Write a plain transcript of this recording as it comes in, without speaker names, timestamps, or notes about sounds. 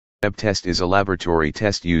Vebe test is a laboratory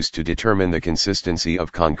test used to determine the consistency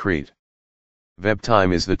of concrete. Vebe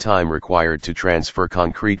time is the time required to transfer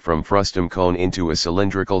concrete from frustum cone into a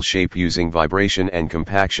cylindrical shape using vibration and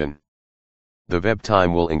compaction. The Vebe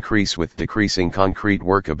time will increase with decreasing concrete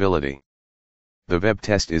workability. The Vebe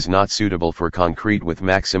test is not suitable for concrete with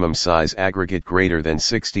maximum size aggregate greater than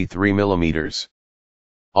 63 mm.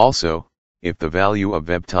 Also, if the value of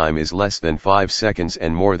Vebe time is less than 5 seconds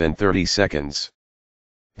and more than 30 seconds.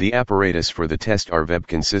 The apparatus for the test are Vebe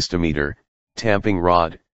consistometer, tamping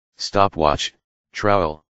rod, stopwatch,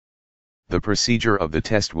 trowel. The procedure of the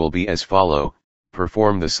test will be as follow: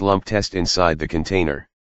 perform the slump test inside the container.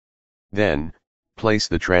 Then, place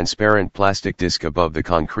the transparent plastic disc above the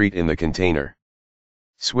concrete in the container.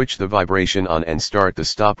 Switch the vibration on and start the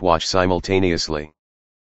stopwatch simultaneously.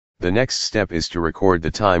 The next step is to record the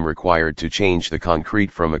time required to change the concrete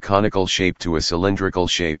from a conical shape to a cylindrical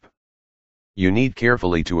shape. You need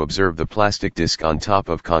carefully to observe the plastic disc on top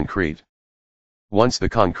of concrete. Once the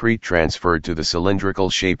concrete transferred to the cylindrical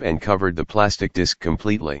shape and covered the plastic disc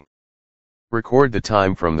completely, record the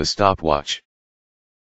time from the stopwatch.